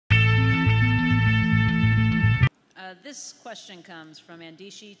This question comes from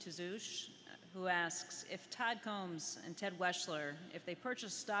Andishi Tuzush, who asks, if Todd Combs and Ted Weschler, if they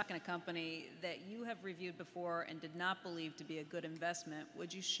purchased stock in a company that you have reviewed before and did not believe to be a good investment,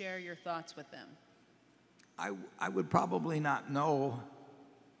 would you share your thoughts with them? I would probably not know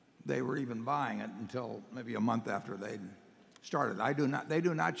they were even buying it until maybe a month after they'd started. They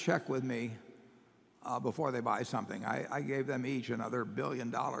do not check with me before they buy something. I gave them each another $1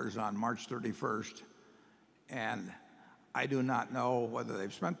 billion on March 31st, and I do not know whether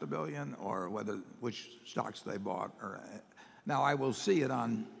they've spent the billion or which stocks they bought. Now I will see it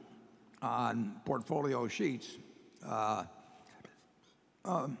on portfolio sheets. I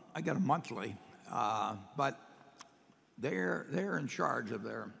get them monthly, but they're in charge of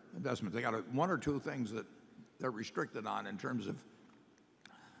their investments. They got one or two things that they're restricted on in terms of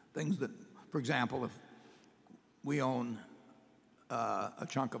things that, for example, if we own a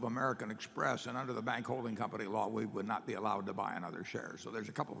chunk of American Express, and under the bank holding company law, we would not be allowed to buy another share. So there's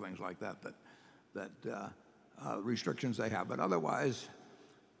a couple of things like that restrictions they have. But otherwise,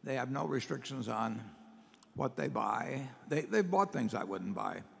 they have no restrictions on what they buy. They've bought things I wouldn't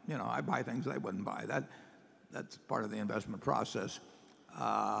buy. You know, I buy things they wouldn't buy. That's part of the investment process.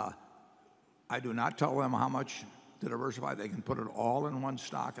 I do not tell them how much to diversify. They can put it all in one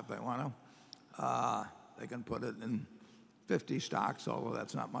stock if they want to. They can put it in 50 stocks, although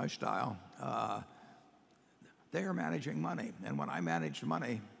that's not my style. They are managing money. And when I managed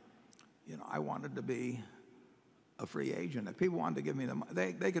money, you know, I wanted to be a free agent. If people wanted to give me the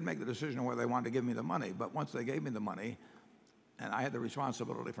money, they could make the decision where they wanted to give me the money. But once they gave me the money, and I had the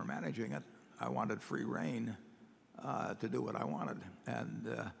responsibility for managing it, I wanted free rein to do what I wanted. And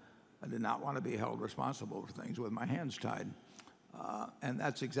I did not want to be held responsible for things with my hands tied. And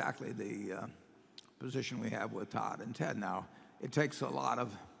that's exactly the position we have with Todd and Ted. Now, it takes a lot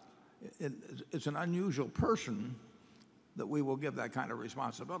of, it's an unusual person that we will give that kind of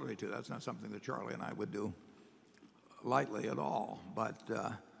responsibility to. That's not something that Charlie and I would do lightly at all. But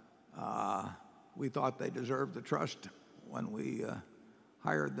we thought they deserved the trust when we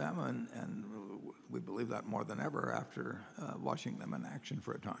hired them, and we believe that more than ever after watching them in action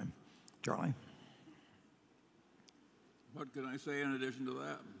for a time. Charlie? What can I say in addition to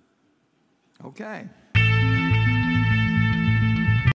that? Okay.